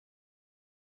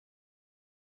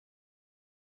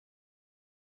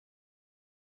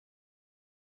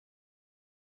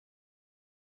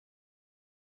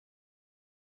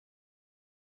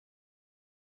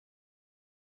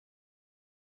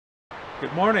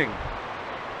Good morning.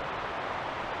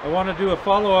 I want to do a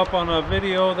follow-up on a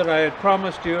video that I had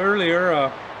promised you earlier.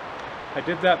 I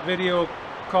did that video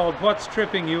called What's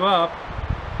Tripping You Up?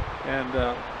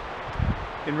 And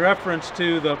in reference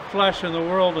to the flesh and the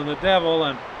world and the devil,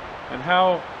 and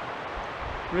how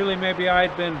really maybe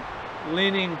I'd been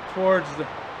leaning towards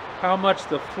how much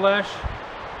the flesh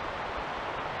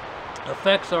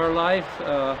affects our life,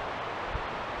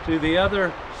 to the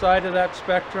other side of that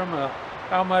spectrum,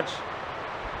 how much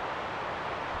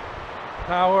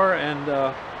power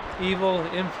and evil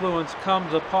influence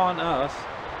comes upon us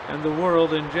and the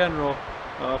world in general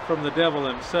from the devil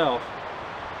himself.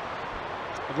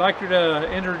 I'd like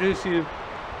to introduce you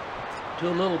to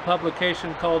a little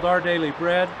publication called Our Daily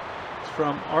Bread. It's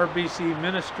from RBC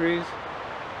Ministries,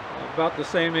 about the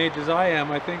same age as I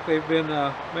am. I think they've been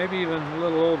maybe even a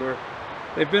little older.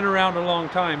 They've been around a long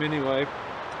time anyway.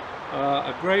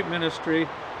 A great ministry.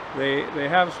 They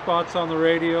have spots on the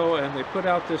radio, and they put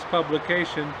out this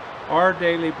publication, Our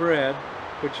Daily Bread,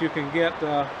 which you can get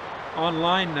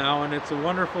online now, and it's a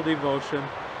wonderful devotion.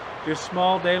 Just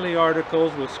small daily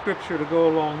articles with scripture to go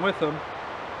along with them.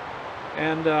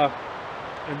 And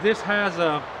this has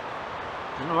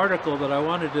an article that I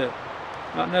wanted to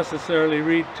not necessarily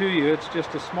read to you. It's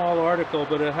just a small article,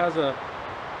 but it has a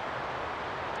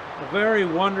very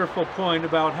wonderful point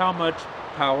about how much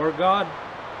power God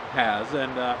has,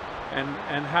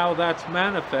 and how that's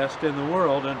manifest in the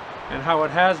world, and how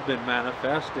it has been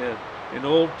manifest in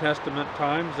Old Testament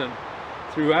times and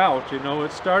throughout. You know,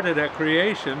 it started at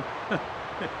creation.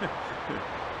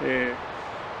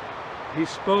 He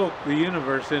spoke the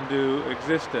universe into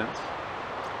existence.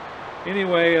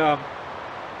 Anyway,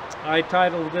 I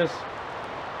titled this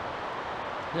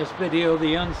video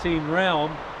The Unseen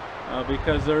Realm,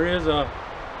 because there is a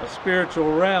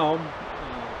spiritual realm.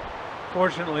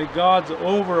 Fortunately, God's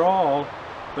over all,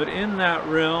 but in that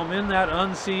realm, in that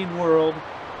unseen world,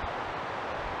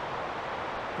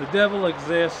 the devil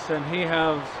exists, and he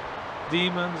has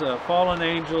demons, fallen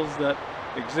angels that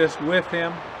exist with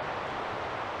him,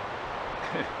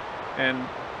 and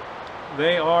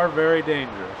they are very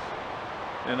dangerous.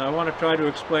 And I want to try to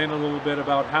explain a little bit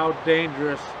about how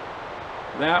dangerous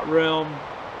that realm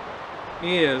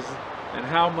is and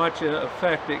how much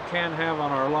effect it can have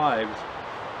on our lives.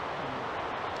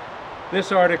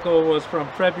 This article was from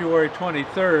February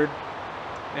 23rd,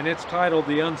 and it's titled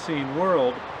The Unseen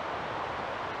World,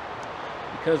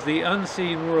 because the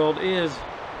unseen world is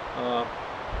of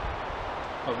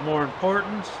more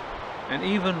importance and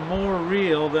even more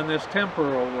real than this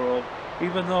temporal world.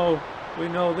 Even though we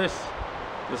know the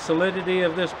solidity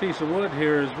of this piece of wood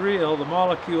here is real, the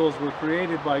molecules were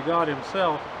created by God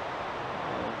himself.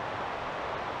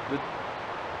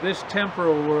 This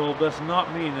temporal world does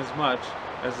not mean as much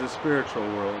as the spiritual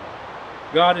world.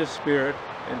 God is spirit,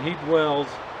 and he dwells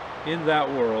in that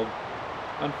world.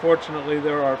 Unfortunately,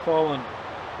 there are fallen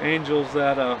angels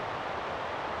that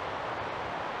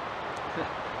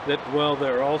that dwell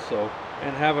there also,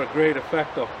 and have a great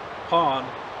effect upon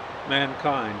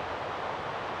mankind.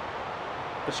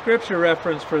 The scripture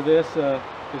reference for this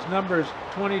is Numbers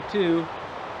 22,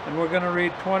 and we're going to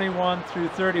read 21 through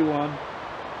 31.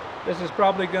 This is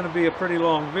probably going to be a pretty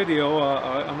long video.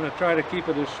 I'm going to try to keep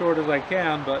it as short as I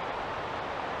can, but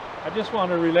I just want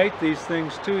to relate these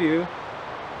things to you.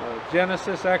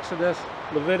 Genesis, Exodus,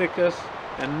 Leviticus,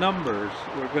 and Numbers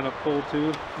we're going to pull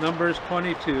to. Numbers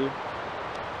 22.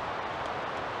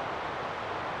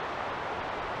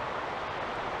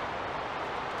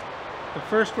 But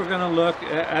first we're going to look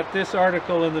at this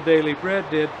article in the Daily Bread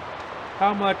did,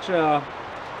 how much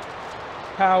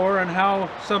power and how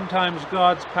sometimes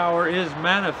God's power is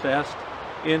manifest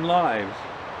in lives.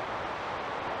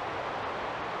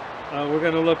 We're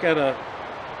going to look at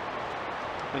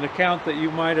an account that you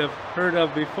might have heard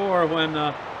of before, when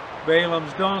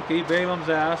Balaam's donkey, Balaam's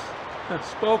ass,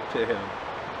 spoke to him.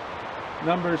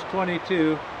 Numbers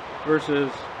 22,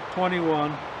 verses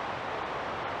 21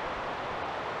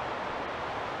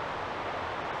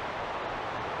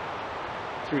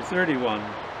 through 31.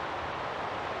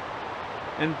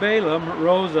 And Balaam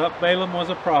rose up. Balaam was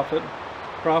a prophet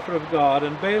of God.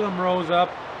 And Balaam rose up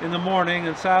in the morning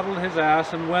and saddled his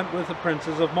ass and went with the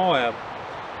princes of Moab.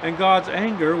 And God's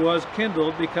anger was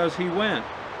kindled because he went.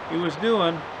 He was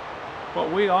doing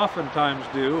what we oftentimes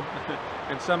do.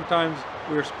 And sometimes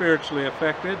we're spiritually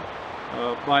affected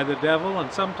by the devil,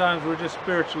 and sometimes we're just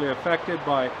spiritually affected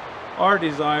by our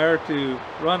desire to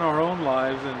run our own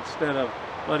lives instead of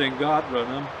letting God run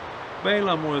them.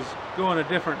 Balaam was going a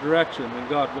different direction than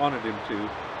God wanted him to.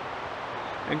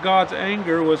 And God's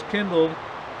anger was kindled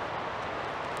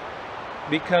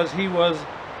because he was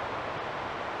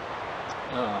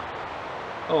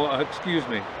excuse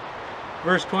me.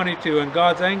 Verse 22, and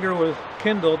God's anger was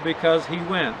kindled because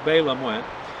Balaam went,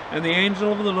 and the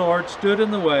angel of the Lord stood in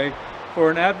the way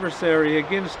for an adversary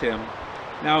against him.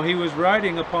 Now he was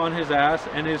riding upon his ass,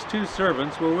 and his 2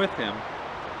 servants were with him.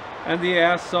 And the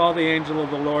ass saw the angel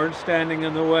of the Lord standing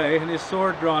in the way, and his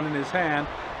sword drawn in his hand,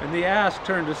 and the ass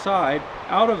turned aside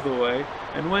out of the way,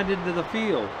 and went into the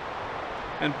field.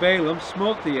 And Balaam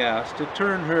smote the ass to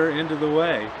turn her into the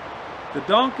way. The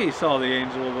donkey saw the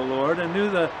angel of the Lord and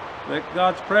knew that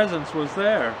God's presence was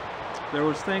there. There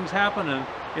was things happening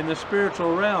in the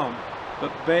spiritual realm,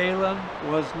 but Balaam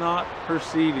was not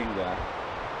perceiving that.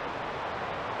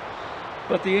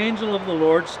 But the angel of the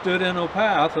Lord stood in a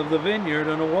path of the vineyard,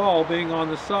 and a wall being on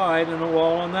the side, and a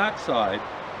wall on that side.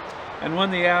 And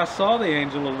when the ass saw the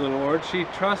angel of the Lord, she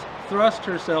thrust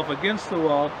herself against the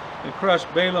wall, and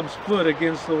crushed Balaam's foot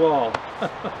against the wall.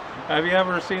 Have you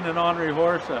ever seen an ornery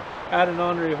horse, had an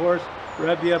ornery horse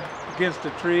rub you up against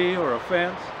a tree or a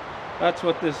fence? That's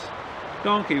what this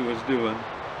donkey was doing.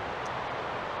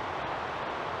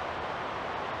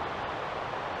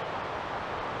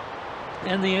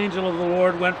 And the angel of the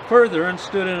Lord went further and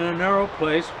stood in a narrow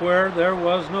place where there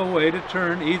was no way to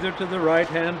turn either to the right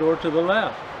hand or to the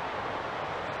left.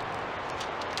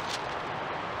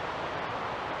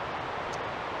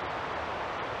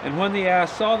 And when the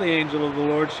ass saw the angel of the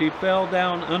Lord, she fell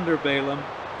down under Balaam,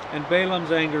 and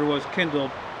Balaam's anger was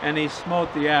kindled, and he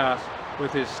smote the ass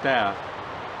with his staff.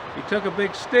 He took a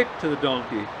big stick to the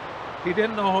donkey. He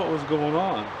didn't know what was going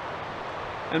on.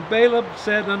 And Balaam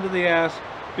said unto the ass,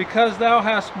 because thou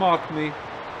hast mocked me,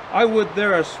 I would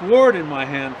there a sword in my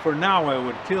hand, for now I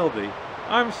would kill thee.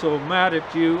 I'm so mad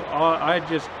at you, I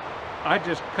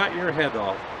just cut your head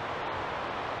off.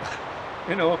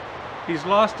 You know, he's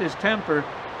lost his temper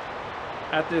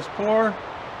at this poor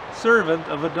servant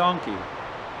of a donkey.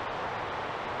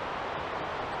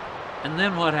 And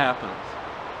then what happens?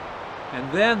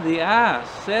 And then the ass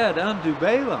said unto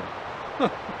Balaam,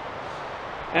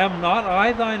 am not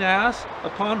I thine ass,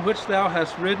 upon which thou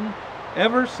hast ridden,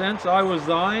 ever since I was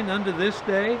thine unto this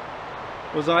day?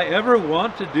 Was I ever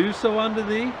wont to do so unto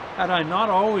thee? Had I not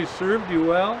always served you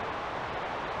well?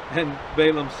 And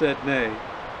Balaam said, nay.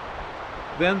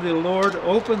 Then the Lord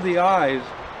opened the eyes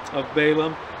of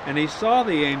Balaam, and he saw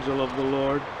the angel of the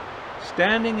Lord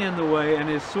standing in the way, and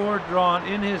his sword drawn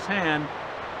in his hand,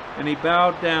 and he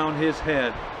bowed down his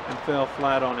head and fell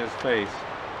flat on his face.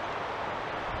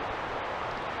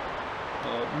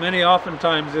 Many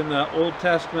oftentimes in the Old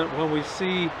Testament, when we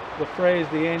see the phrase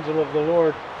the angel of the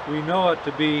Lord, we know it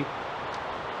to be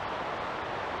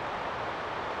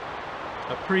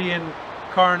a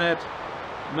pre-incarnate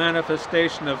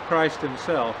manifestation of Christ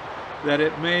himself, that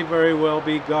it may very well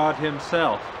be God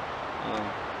himself.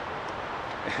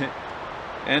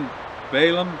 And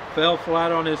Balaam fell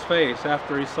flat on his face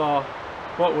after he saw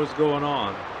what was going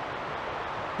on.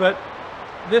 But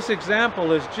this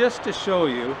example is just to show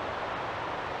you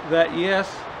that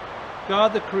yes,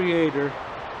 God the Creator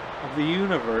of the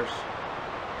universe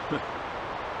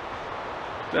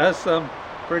does some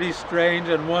pretty strange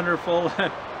and wonderful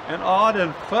and odd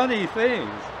and funny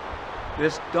things.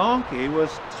 This donkey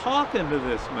was talking to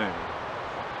this man.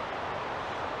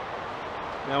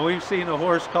 Now we've seen a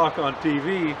horse talk on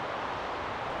TV,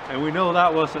 and we know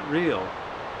that wasn't real.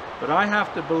 But I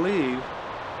have to believe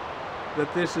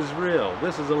that this is real.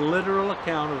 This is a literal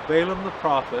account of Balaam the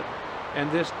prophet and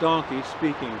this donkey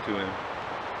speaking to him.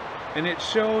 And it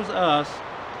shows us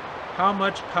how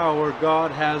much power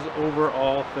God has over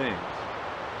all things.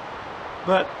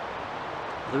 But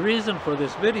the reason for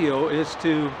this video is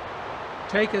to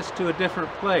take us to a different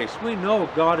place. We know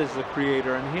God is the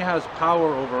Creator and He has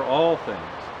power over all things.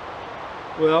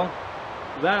 Well,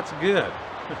 that's good.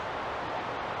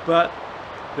 But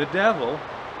the devil,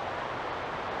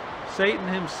 Satan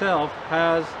himself,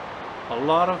 has a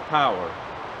lot of power.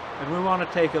 And we want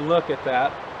to take a look at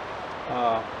that.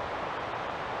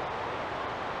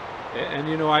 And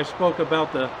you know, I spoke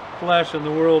about the flesh and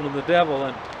the world and the devil,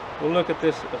 and we'll look at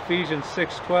this Ephesians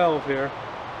 6:12 here.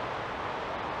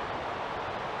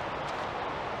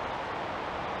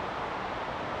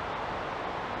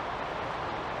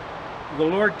 The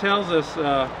Lord tells us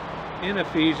in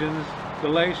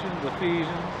Galatians,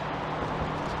 Ephesians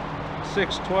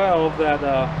 6:12 that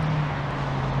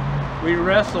we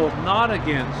wrestle not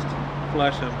against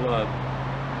flesh and blood.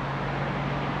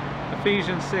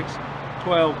 Ephesians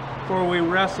 6:12, for we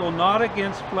wrestle not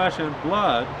against flesh and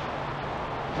blood,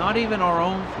 not even our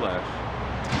own flesh,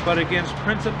 but against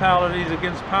principalities,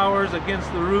 against powers,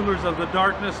 against the rulers of the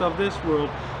darkness of this world,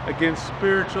 against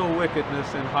spiritual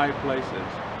wickedness in high places.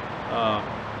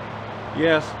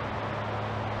 Yes,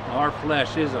 Our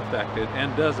flesh is affected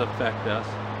and does affect us.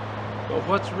 But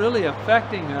what's really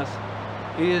affecting us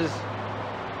is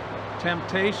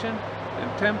temptation.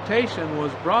 And temptation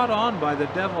was brought on by the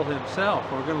devil himself.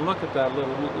 We're going to look at that a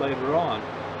little bit later on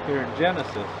here in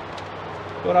Genesis.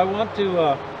 But I want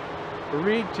to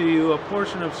read to you a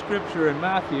portion of Scripture in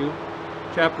Matthew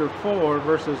chapter 4,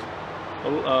 verses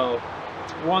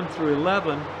 1 through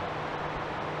 11,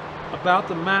 about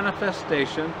the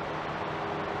manifestation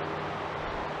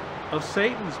of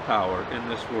Satan's power in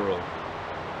this world.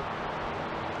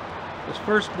 This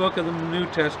first book of the New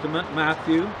Testament,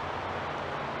 Matthew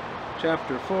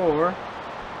chapter 4.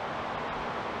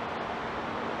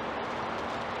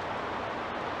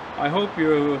 I hope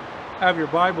you have your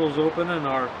Bibles open and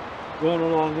are going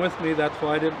along with me. That's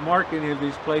why I didn't mark any of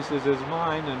these places as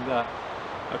mine. And a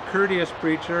courteous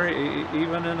preacher,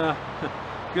 even in a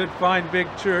good, fine, big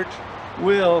church,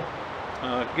 will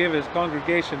give his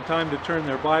congregation time to turn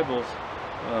their Bibles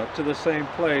to the same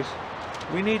place.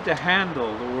 We need to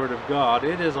handle the Word of God.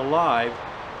 It is alive,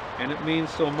 and it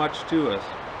means so much to us.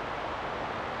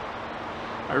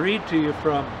 I read to you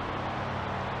from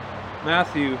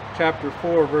Matthew chapter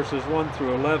 4, verses 1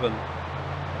 through 11.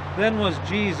 Then was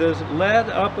Jesus led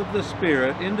up of the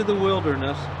Spirit into the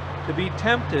wilderness to be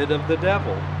tempted of the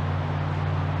devil.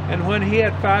 And when he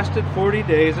had fasted 40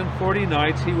 days and 40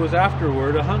 nights, he was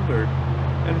afterward a-hungered.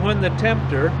 And when the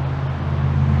tempter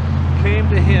came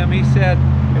to him, he said,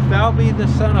 If thou be the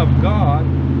Son of God,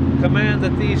 command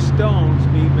that these stones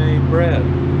be made bread.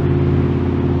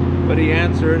 But he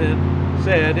answered and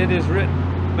said, It is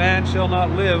written, Man shall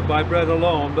not live by bread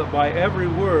alone, but by every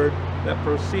word that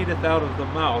proceedeth out of the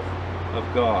mouth of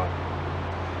God.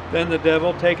 Then the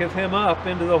devil taketh him up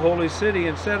into the holy city,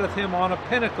 and setteth him on a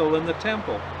pinnacle in the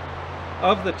temple,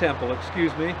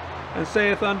 and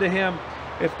saith unto him,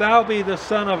 If thou be the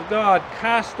Son of God,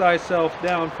 cast thyself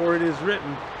down, for it is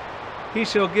written, He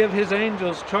shall give his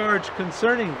angels charge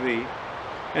concerning thee,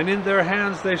 and in their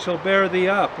hands they shall bear thee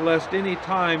up, lest any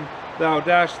time thou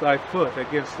dash thy foot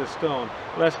against a stone,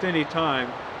 lest any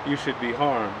time you should be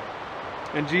harmed.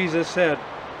 And Jesus said,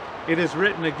 It is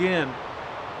written again,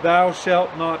 Thou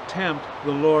shalt not tempt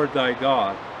the Lord thy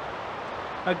God.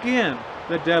 Again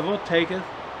the devil taketh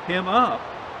him up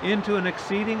into an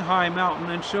exceeding high mountain,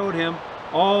 and showed him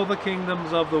all the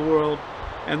kingdoms of the world,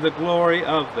 and the glory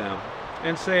of them,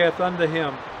 and saith unto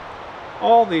him,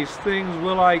 All these things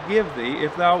will I give thee,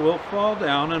 if thou wilt fall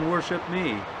down and worship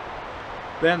me.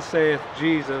 Then saith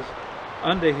Jesus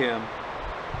unto him,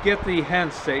 Get thee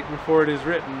hence, Satan, for it is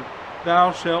written,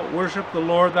 Thou shalt worship the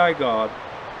Lord thy God,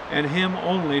 and him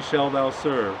only shalt thou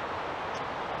serve.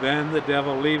 Then the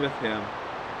devil leaveth him,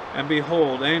 and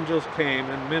behold, angels came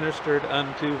and ministered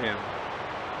unto him.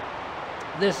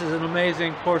 This is an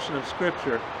amazing portion of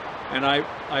Scripture, and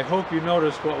I hope you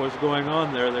noticed what was going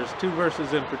on there. There's two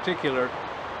verses in particular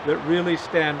that really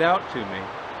stand out to me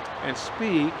and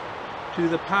speak to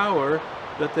the power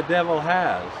that the devil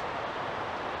has.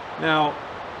 Now,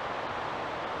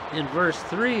 in verse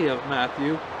 3 of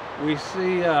Matthew, we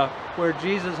see where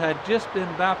Jesus had just been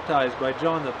baptized by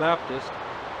John the Baptist,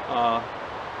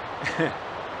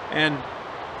 and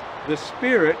the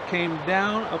Spirit came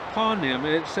down upon him.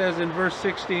 And it says in verse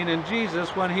 16, And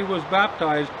Jesus, when he was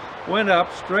baptized, went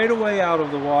up straightway out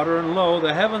of the water, and lo,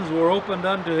 the heavens were opened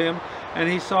unto him, and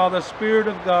he saw the Spirit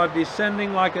of God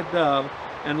descending like a dove,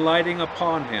 and lighting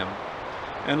upon him.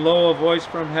 And lo, a voice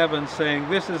from heaven saying,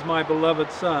 This is my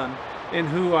beloved Son, in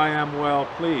whom I am well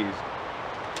pleased.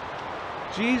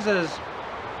 Jesus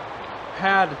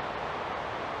had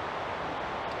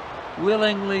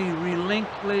willingly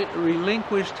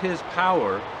relinquished his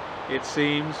power, it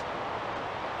seems,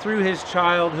 through his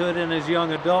childhood and his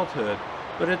young adulthood.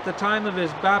 But at the time of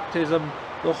his baptism,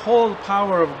 the whole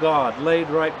power of God laid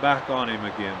right back on him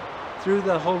again through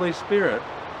the Holy Spirit.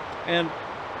 And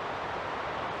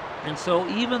so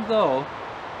even though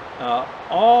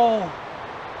all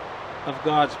of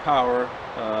God's power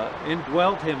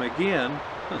indwelt him again,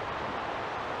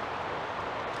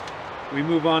 we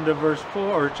move on to verse 4,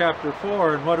 or chapter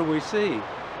 4, and what do we see?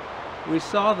 We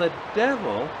saw the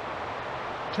devil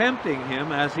tempting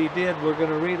him as he did. We're going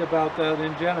to read about that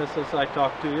in Genesis, I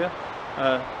talked to you.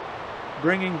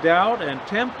 Bringing doubt and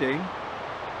tempting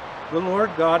the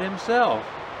Lord God himself,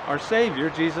 our Savior,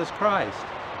 Jesus Christ.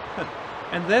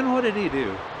 And then what did he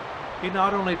do? He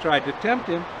not only tried to tempt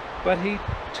him, but he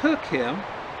took him,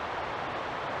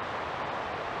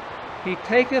 he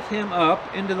taketh him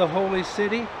up into the holy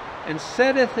city, and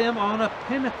setteth him on a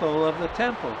pinnacle of the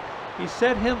temple. He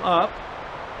set him up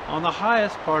on the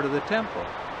highest part of the temple.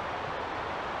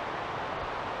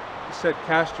 He said,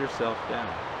 Cast yourself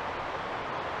down.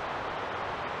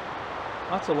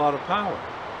 That's a lot of power.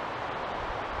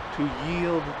 To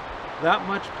yield that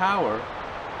much power.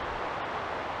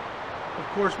 Of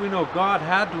course, we know God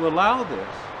had to allow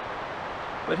this,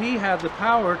 but he had the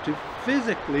power to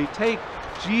physically take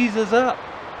Jesus up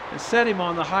and set him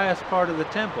on the highest part of the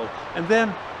temple. And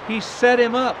then he set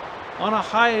him up on a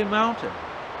high mountain.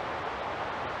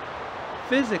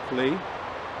 Physically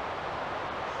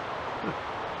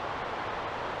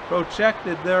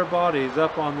projected their bodies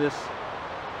up on this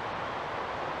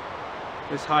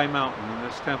high mountain in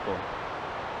this temple.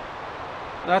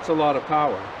 That's a lot of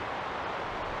power.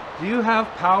 Do you have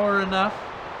power enough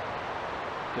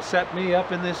to set me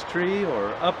up in this tree,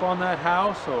 or up on that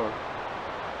house, or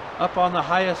up on the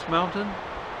highest mountain,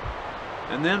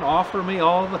 and then offer me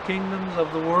all the kingdoms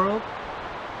of the world?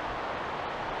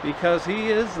 Because he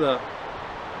is the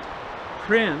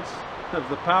prince of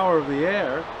the power of the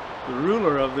air, the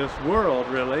ruler of this world,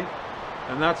 really,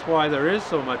 and that's why there is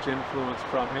so much influence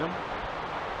from him.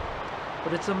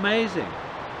 But it's amazing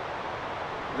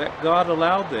that God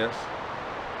allowed this,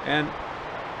 and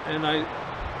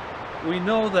we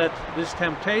know that this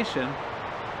temptation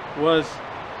was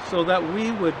so that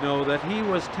we would know that he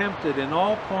was tempted in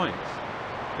all points,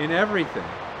 in everything.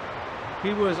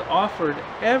 He was offered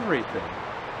everything,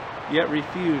 yet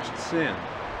refused sin.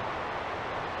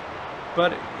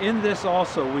 But in this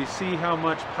also we see how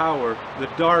much power the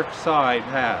dark side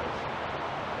has.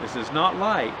 This is not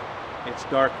light, it's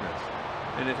darkness,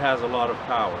 and it has a lot of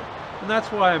power. And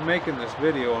that's why I'm making this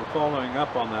video and following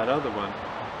up on that other one.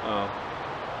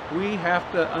 We have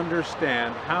to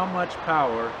understand how much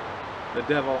power the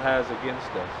devil has against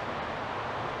us.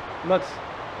 Let's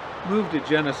move to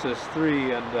Genesis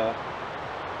 3 and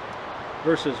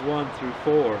verses 1 through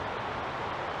 4.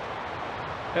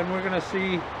 And we're going to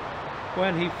see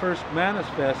when he first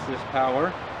manifests this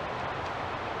power.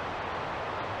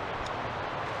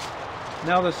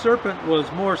 Now the serpent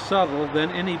was more subtle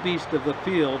than any beast of the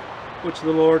field which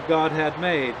the Lord God had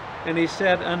made. And he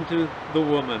said unto the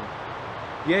woman,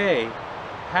 Yea,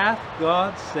 hath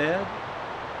God said?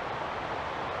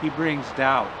 He brings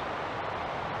doubt.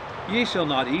 Ye shall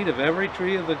not eat of every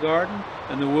tree of the garden.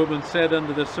 And the woman said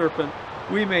unto the serpent,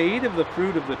 We may eat of the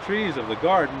fruit of the trees of the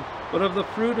garden, but of the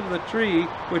fruit of the tree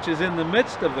which is in the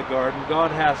midst of the garden, God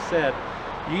hath said,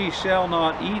 Ye shall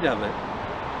not eat of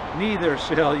it, neither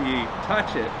shall ye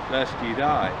touch it, lest ye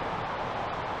die.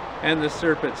 And the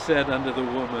serpent said unto the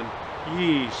woman,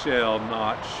 Ye shall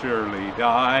not surely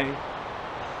die.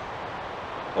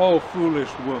 O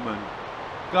foolish woman,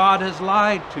 God has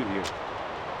lied to you.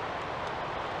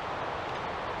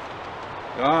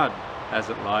 God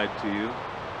hasn't lied to you,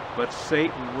 but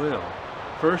Satan will.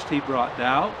 First he brought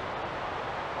doubt.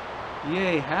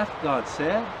 Yea, hath God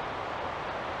said?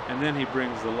 And then he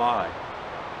brings the lie,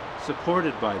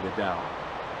 supported by the doubt.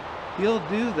 He'll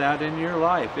do that in your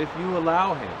life if you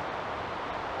allow him.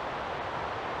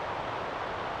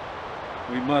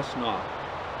 We must not.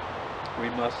 We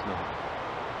must not.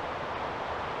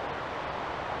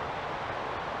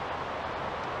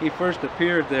 He first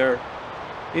appeared there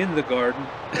in the garden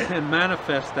and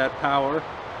manifest that power,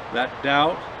 that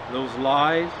doubt, those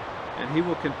lies, and he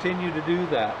will continue to do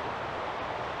that.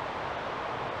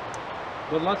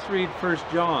 But let's read 1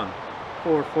 John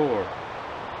 4:4.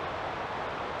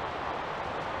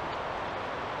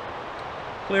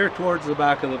 Clear towards the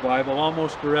back of the Bible,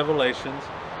 almost to Revelations.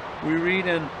 We read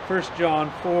in 1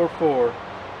 John 4:4,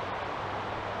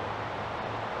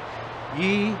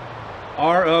 Ye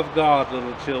are of God,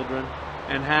 little children,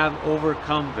 and have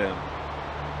overcome them,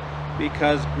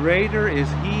 because greater is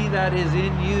he that is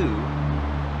in you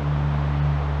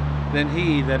than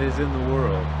he that is in the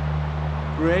world.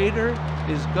 Greater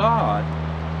is God,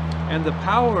 and the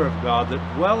power of God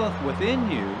that dwelleth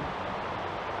within you,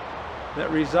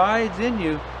 that resides in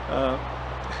you. The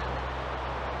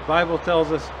Bible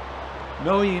tells us,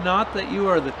 Know ye not that you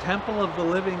are the temple of the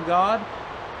living God,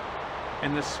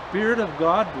 and the Spirit of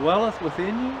God dwelleth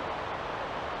within you?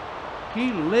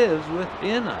 He lives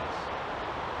within us.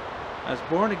 As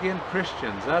born-again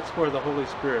Christians, that's where the Holy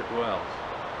Spirit dwells.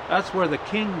 That's where the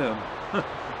kingdom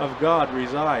of God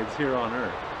resides here on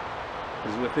earth,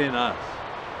 is within us.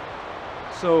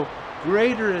 So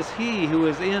greater is he who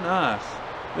is in us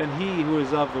than he who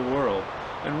is of the world.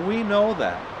 And we know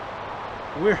that.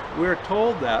 We're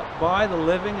told that by the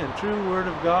living and true Word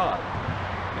of God,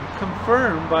 and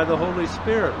confirmed by the Holy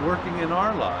Spirit working in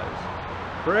our lives.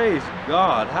 Praise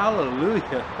God.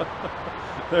 Hallelujah.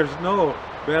 There's no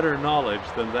better knowledge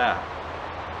than that.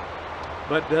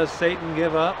 But does Satan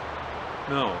give up?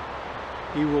 No.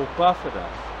 He will buffet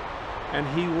us, and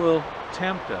he will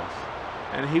tempt us,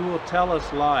 and he will tell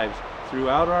us lies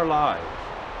throughout our lives.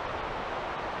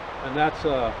 And that's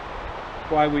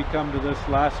why we come to this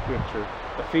last scripture,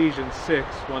 Ephesians 6,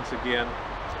 once again,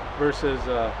 verses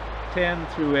 10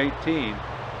 through 18.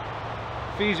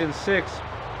 Ephesians 6,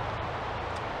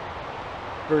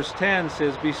 verse 10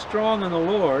 says, "Be strong in the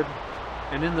Lord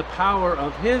and in the power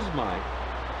of His might."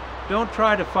 Don't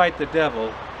try to fight the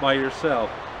devil by yourself.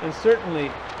 And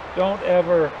certainly don't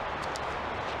ever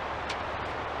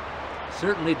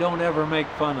make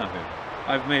fun of him.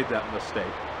 I've made that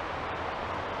mistake.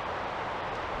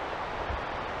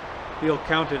 He'll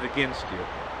count it against you.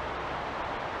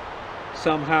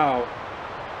 Somehow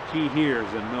he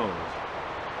hears and knows.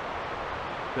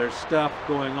 There's stuff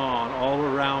going on all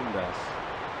around us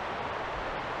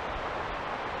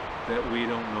that we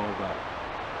don't know about.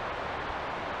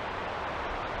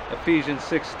 Ephesians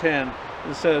 6:10,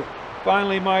 it says,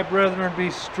 "Finally, my brethren,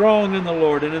 be strong in the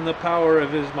Lord and in the power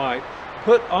of His might.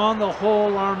 Put on the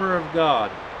whole armor of God."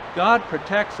 God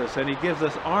protects us, and He gives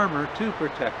us armor to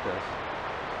protect us.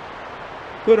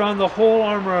 "Put on the whole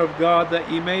armor of God, that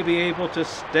ye may be able to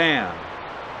stand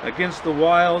against the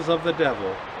wiles of the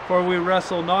devil. For we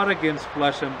wrestle not against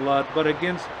flesh and blood, but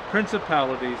against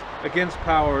principalities, against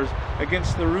powers,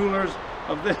 against the rulers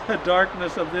of the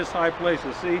darkness of this high place."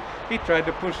 See, he tried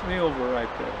to push me over right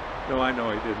there. No, I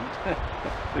know he didn't.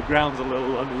 The ground's a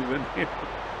little uneven here.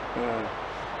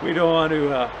 We don't want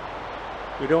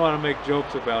to make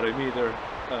jokes about him either,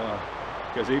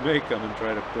 because he may come and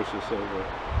try to push us over.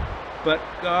 But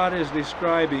God is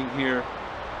describing here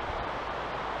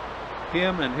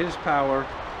Him and His power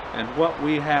and what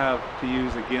we have to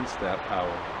use against that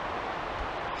power.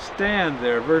 Stand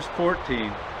there, verse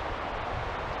 14.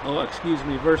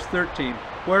 Verse 13.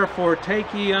 "Wherefore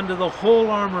take ye unto the whole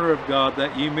armor of God,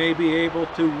 that ye may be able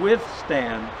to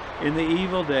withstand in the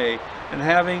evil day, and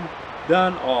having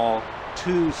done all,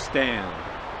 to stand.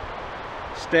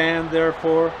 Stand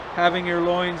therefore, having your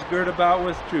loins girt about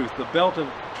with truth, the belt of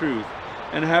truth,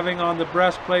 and having on the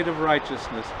breastplate of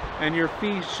righteousness, and your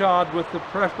feet shod with the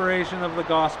preparation of the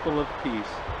gospel of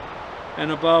peace.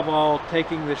 And above all,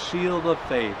 taking the shield of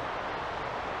faith,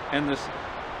 and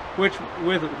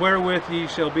wherewith ye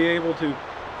shall be able to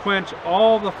quench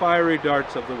all the fiery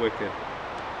darts of the wicked,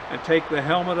 and take the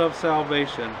helmet of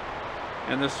salvation,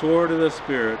 and the sword of the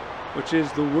Spirit, which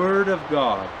is the word of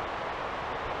God,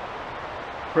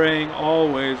 praying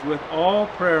always with all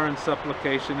prayer and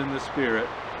supplication in the Spirit,"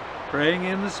 praying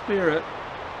in the Spirit,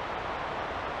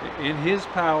 in His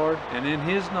power and in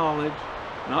His knowledge,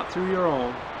 not through your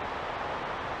own,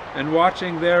 "and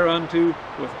watching thereunto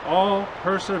with all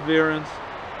perseverance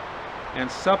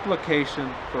and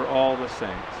supplication for all the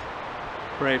saints."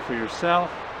 Pray for yourself,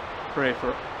 pray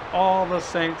for all the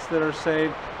saints that are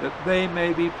saved, that they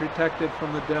may be protected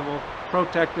from the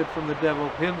devil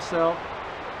himself.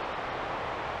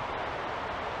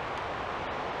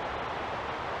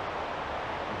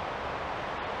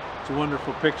 It's a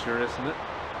wonderful picture, isn't it?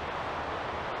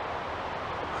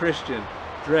 A Christian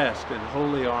dressed in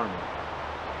holy armor.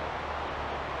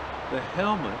 The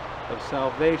helmet of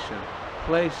salvation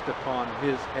placed upon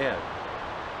his head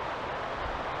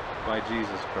by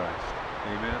Jesus Christ.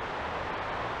 Amen.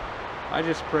 I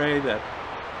just pray that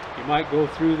you might go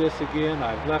through this again.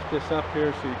 I've left this up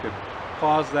here so you could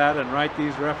pause that and write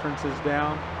these references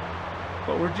down.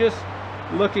 But we're just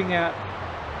looking at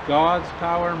God's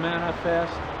power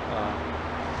manifest.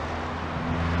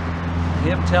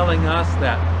 Him telling us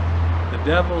that the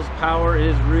devil's power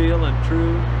is real and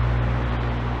true.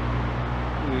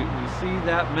 We see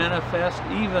that manifest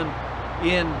even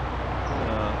in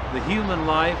the human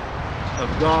life of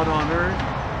God on earth.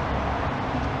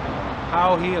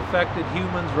 How He affected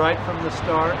humans right from the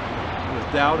start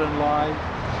with doubt and lies.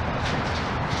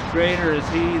 Greater is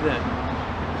He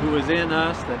who is in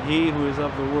us than he who is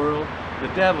of the world. The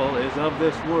devil is of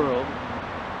this world.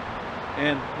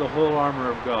 And the whole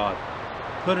armor of God.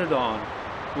 Put it on.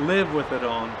 Live with it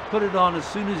on. Put it on as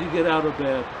soon as you get out of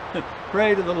bed.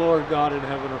 Pray to the Lord God in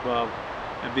heaven above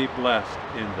and be blessed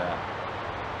in that.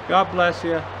 God bless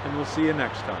you, and we'll see you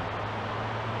next time.